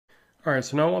All right,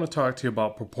 so now I want to talk to you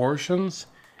about proportions,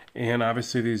 and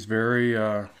obviously these vary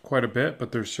quite a bit,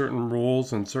 but there's certain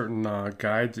rules and certain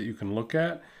guides that you can look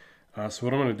at. So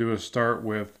what I'm going to do is start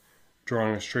with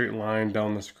drawing a straight line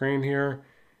down the screen here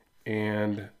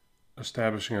and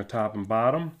establishing a top and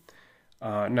bottom.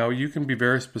 Now you can be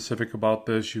very specific about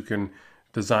this. You can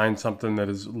design something that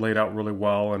is laid out really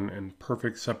well and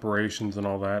perfect separations and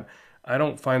all that. I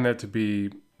don't find that to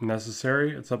be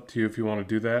necessary. It's up to you if you want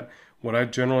to do that. What I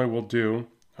generally will do,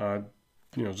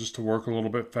 just to work a little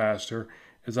bit faster,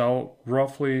 is I'll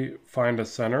roughly find a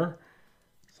center,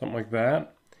 something like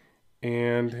that,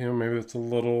 and maybe it's maybe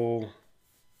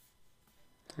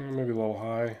a little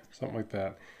high, something like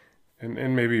that,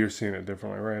 and maybe you're seeing it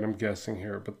differently, right? I'm guessing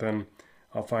here, but then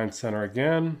I'll find center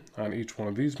again on each one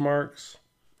of these marks,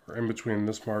 or in between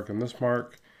this mark and this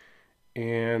mark,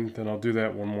 and then I'll do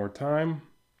that one more time.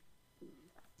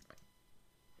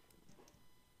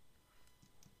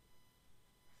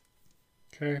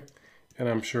 Okay, and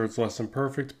I'm sure it's less than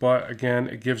perfect, but again,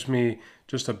 it gives me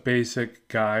just a basic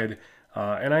guide.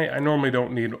 And I normally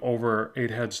don't need over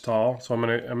 8 heads tall, so I'm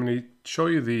gonna show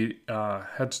you the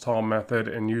heads tall method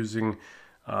and using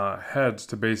heads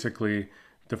to basically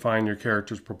define your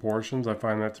character's proportions. I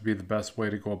find that to be the best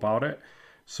way to go about it.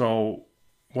 So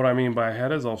what I mean by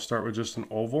head is I'll start with just an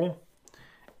oval,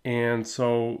 and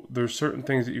so there's certain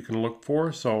things that you can look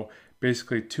for. So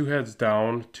basically 2 heads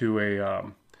down to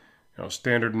a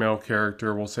standard male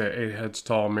character, we'll say 8 heads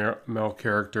tall male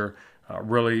character.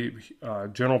 Really,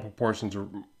 general proportions are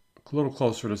a little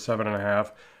closer to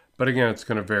 7.5, but again, it's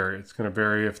going to vary. It's going to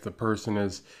vary if the person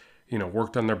is,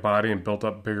 worked on their body and built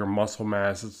up bigger muscle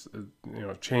mass.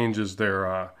 It changes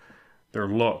their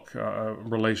look,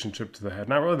 relationship to the head.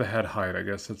 Not really the head height, I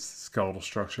guess it's skeletal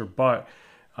structure, but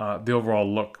the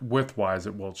overall look width-wise,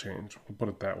 it will change. We'll put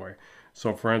it that way.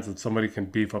 So for instance, somebody can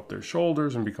beef up their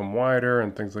shoulders and become wider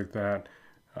and things like that.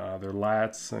 Their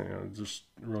lats, just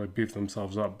really beef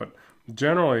themselves up. But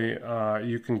generally,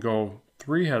 you can go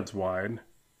 3 heads wide,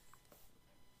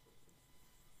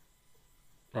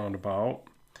 roundabout,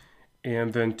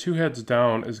 and then 2 heads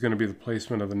down is going to be the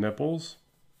placement of the nipples.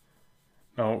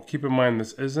 Now, keep in mind,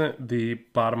 this isn't the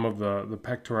bottom of the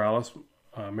pectoralis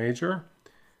major.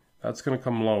 That's going to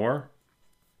come lower.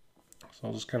 So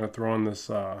I'll just kind of throw in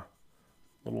this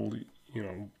little,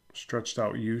 stretched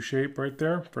out U shape right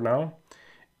there for now.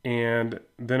 And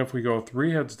then if we go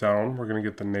 3 heads down, we're going to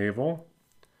get the navel.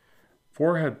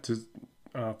 4 heads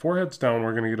down,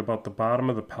 we're going to get about the bottom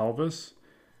of the pelvis.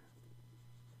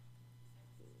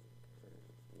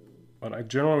 But I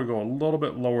generally go a little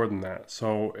bit lower than that.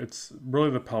 So it's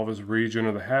really the pelvis region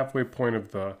or the halfway point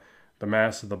of the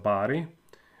mass of the body.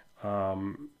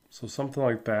 So something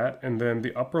like that. And then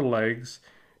the upper legs,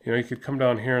 you could come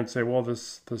down here and say, well,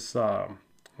 this what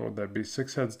would that be?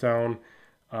 6 heads down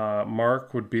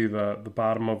mark would be the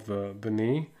bottom of the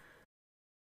knee.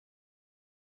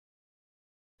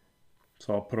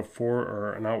 So I'll put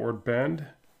an outward bend,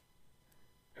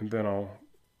 and then I'll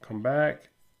come back,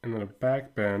 and then a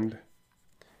back bend,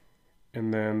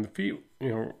 and then the feet,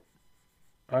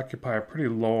 occupy a pretty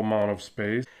low amount of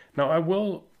space. Now I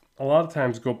will a lot of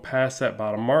times go past that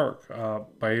bottom mark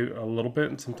by a little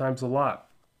bit and sometimes a lot.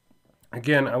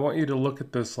 Again, I want you to look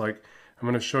at this like I'm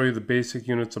going to show you the basic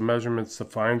units of measurements to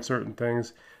find certain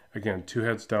things. Again, 2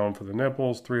 heads down for the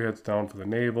nipples, 3 heads down for the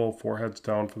navel, 4 heads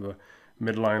down for the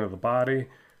midline of the body.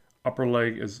 Upper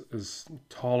leg is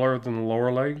taller than the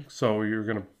lower leg, so you're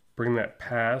going to bring that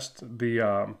past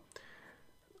the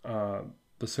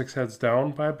 6 heads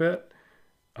down by a bit,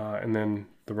 and then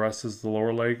the rest is the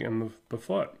lower leg and the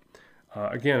foot.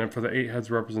 Again, and for the 8 heads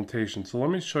representation. So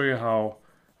let me show you how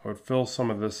I would fill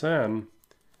some of this in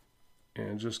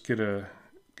and just get an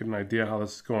idea how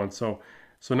this is going. So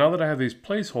now that I have these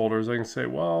placeholders, I can say,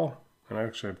 well, and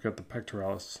actually I've got the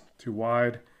pectoralis too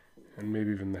wide and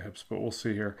maybe even the hips, but we'll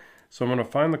see here. So I'm going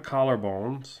to find the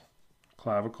collarbones,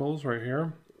 clavicles right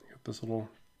here. Get this little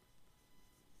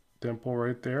dimple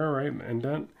right there, right, an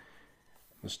indent.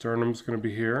 The sternum's going to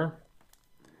be here.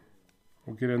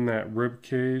 We'll get in that rib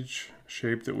cage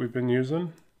shape that we've been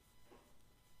using.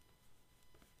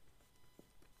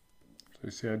 So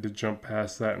you see I did jump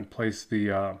past that and place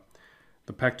the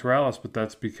pectoralis, but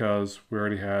that's because we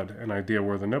already had an idea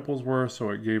where the nipples were, so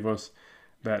it gave us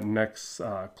that next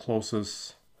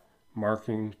closest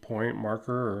marker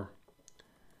or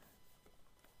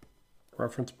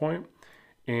reference point.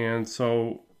 And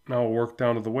so now we'll work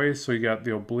down to the waist. So you got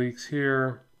the obliques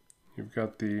here, you've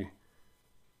got the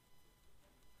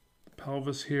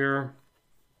pelvis here,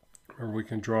 or we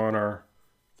can draw in our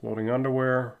floating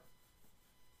underwear,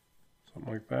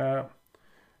 something like that.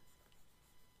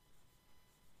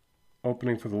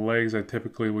 opening for the legs, I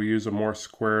typically will use a more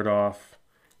squared off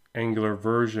angular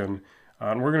version.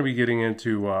 And we're going to be getting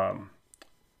into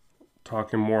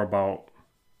talking more about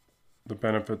the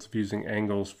benefits of using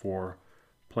angles for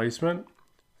placement,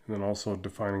 and then also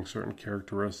defining certain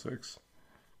characteristics.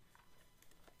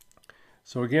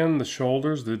 So again, the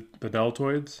shoulders, the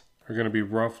deltoids, are going to be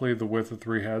roughly the width of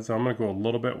 3 heads. I'm going to go a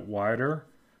little bit wider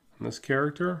on this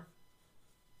character.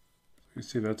 You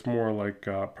see that's more like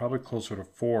probably closer to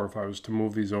 4 if I was to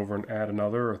move these over and add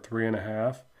another, or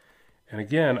 3.5. And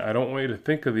again, I don't want you to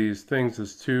think of these things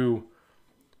as too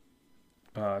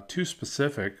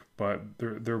specific, but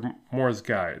they're more as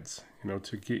guides, you know,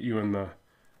 to get you in the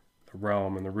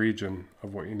realm and the region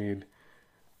of what you need.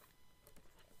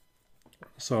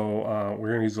 So we're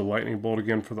going to use the lightning bolt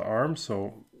again for the arm.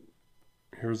 So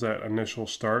here's that initial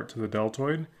start to the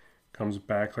deltoid. Comes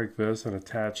back like this and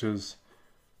attaches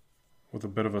with a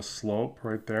bit of a slope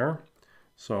right there.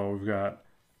 So we've got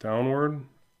downward,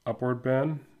 upward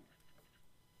bend,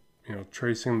 you know,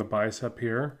 tracing the bicep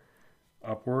here,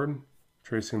 upward,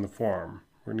 tracing the forearm.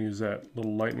 We're going to use that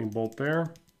little lightning bolt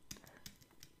there.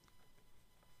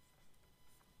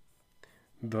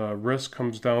 The wrist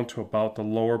comes down to about the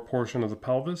lower portion of the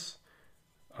pelvis,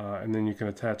 and then you can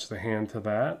attach the hand to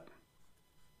that.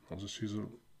 I'll just use a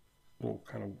little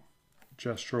kind of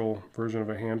gestural version of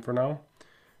a hand for now.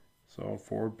 So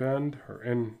forward bend, or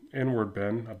inward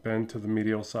bend, a bend to the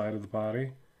medial side of the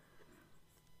body.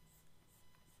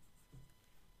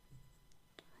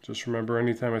 Just remember,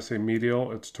 anytime I say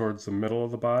medial, it's towards the middle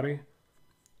of the body,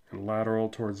 and lateral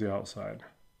towards the outside.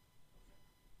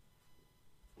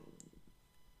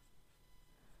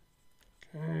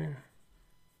 Okay.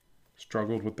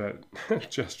 Struggled with that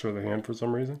gesture of the hand for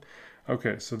some reason.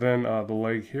 Okay, so then the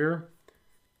leg here.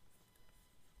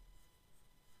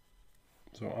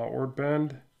 So outward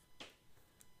bend.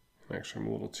 Actually, I'm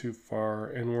a little too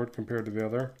far inward compared to the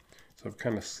other. So I've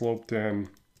kind of sloped in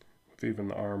with even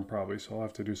the arm probably, so I'll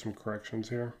have to do some corrections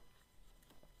here.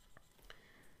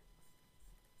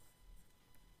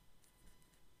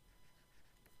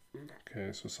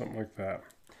 Okay, so something like that.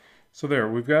 So there,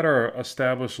 we've got our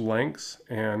established lengths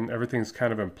and everything's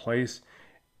kind of in place.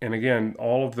 And again,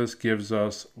 all of this gives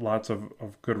us lots of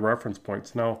good reference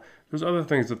points. Now, there's other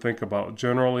things to think about.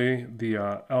 Generally,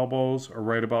 the elbows are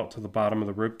right about to the bottom of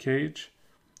the rib cage.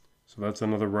 So that's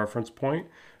another reference point.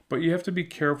 But you have to be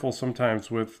careful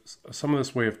sometimes with some of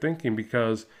this way of thinking,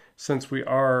 because since we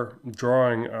are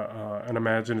drawing an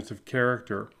imaginative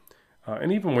character,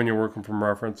 and even when you're working from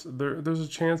reference, there's a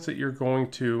chance that you're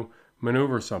going to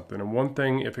maneuver something. And one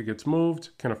thing, if it gets moved,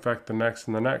 can affect the next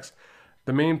and the next.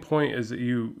 The main point is that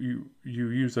you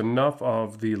use enough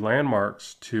of the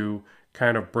landmarks to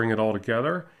kind of bring it all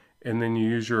together, and then you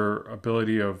use your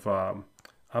ability of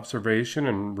observation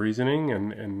and reasoning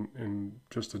and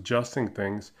just adjusting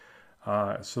things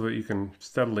so that you can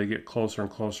steadily get closer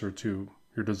and closer to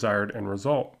your desired end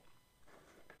result.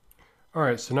 All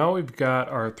right, so now we've got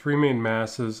our 3 main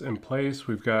masses in place.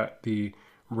 We've got the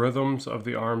rhythms of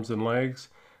the arms and legs.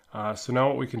 So now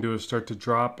what we can do is start to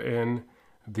drop in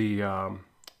the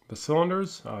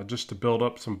cylinders just to build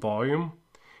up some volume.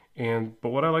 But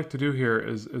what I like to do here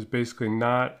is basically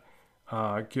not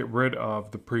get rid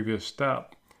of the previous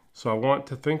step. So I want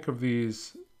to think of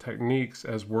these techniques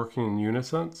as working in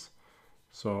unison.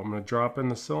 So I'm going to drop in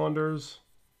the cylinders,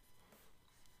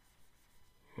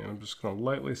 and I'm just going to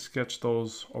lightly sketch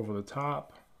those over the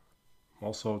top. I'm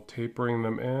also tapering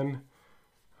them in.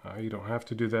 You don't have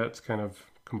to do that. It's kind of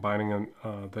combining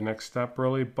the next step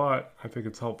really, but I think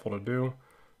it's helpful to do.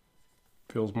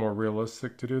 Feels more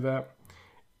realistic to do that.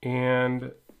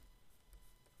 And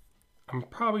I'm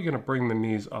probably going to bring the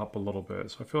knees up a little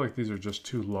bit. So I feel like these are just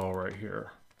too low right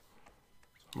here.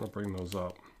 So I'm going to bring those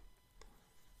up.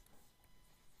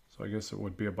 So I guess it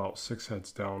would be about 6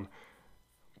 heads down.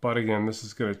 But again, this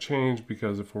is going to change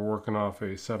because if we're working off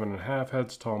a 7.5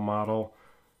 heads tall model,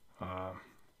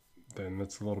 then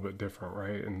that's a little bit different,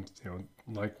 right? And you know,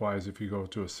 likewise, if you go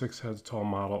to a 6 heads tall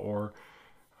model, or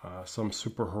some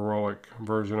super heroic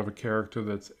version of a character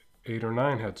that's 8 or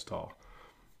 9 heads tall.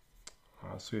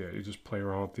 So yeah, you just play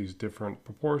around with these different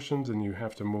proportions, and you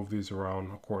have to move these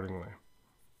around accordingly.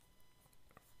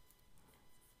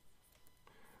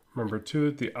 Remember too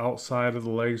that the outside of the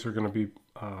legs are going to be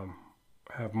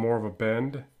have more of a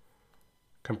bend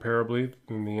comparably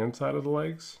than the inside of the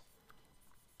legs.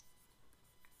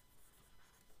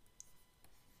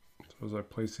 So as I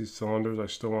place these cylinders, I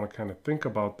still want to kind of think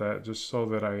about that, just so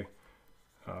that I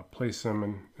place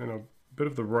them in a bit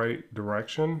of the right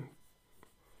direction,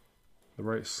 the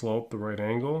right slope, the right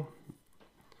angle.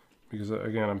 because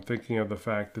again, I'm thinking of the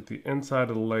fact that the inside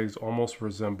of the legs almost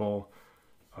resemble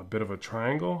a bit of a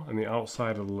triangle, and the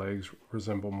outside of the legs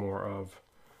resemble more of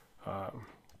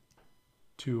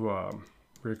two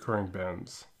recurring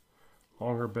bends.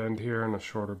 Longer bend here and a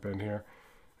shorter bend here.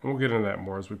 And we'll get into that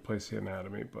more as we place the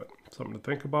anatomy, but something to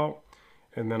think about.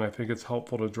 And then I think it's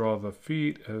helpful to draw the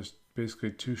feet as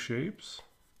basically two shapes.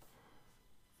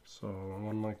 So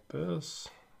one like this,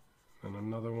 and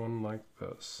another one like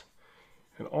this.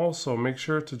 And also make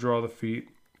sure to draw the feet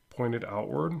pointed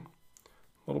outward a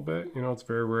little bit. You know, it's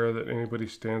very rare that anybody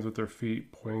stands with their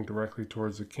feet pointing directly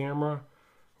towards the camera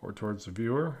or towards the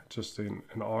viewer. It's just an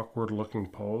awkward looking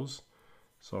pose.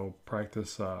 So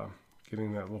practice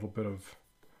getting that little bit of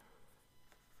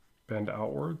bend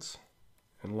outwards.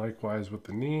 And likewise with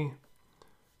the knee,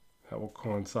 that will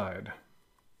coincide.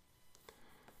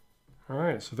 All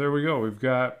right, so there we go. We've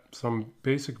got some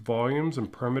basic volumes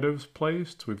and primitives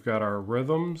placed. We've got our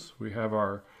rhythms. We have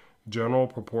our general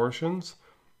proportions.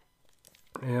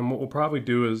 And what we'll probably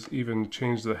do is even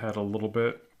change the head a little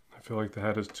bit. I feel like the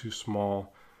head is too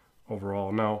small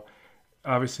overall. Now,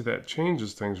 obviously that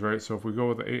changes things, right? So if we go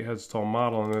with the 8 heads tall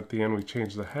model and at the end we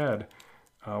change the head,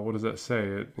 what does that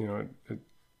say? It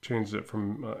changed it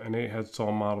from an 8 heads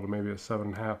tall model to maybe a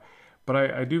 7.5. But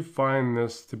I do find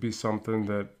this to be something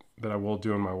that I will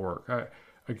do in my work. I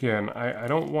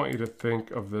don't want you to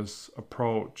think of this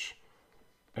approach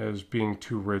as being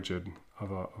too rigid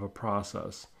of a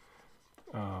process.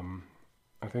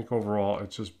 I think overall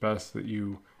it's just best that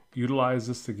you utilize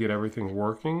this to get everything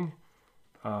working,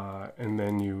 and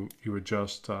then you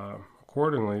adjust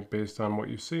accordingly based on what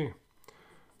you see.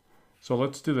 So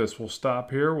let's do this. We'll stop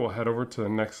here. We'll head over to the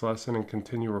next lesson and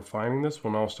continue refining this.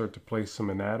 We'll now start to place some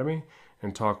anatomy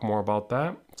and talk more about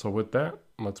that. So with that,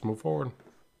 let's move forward.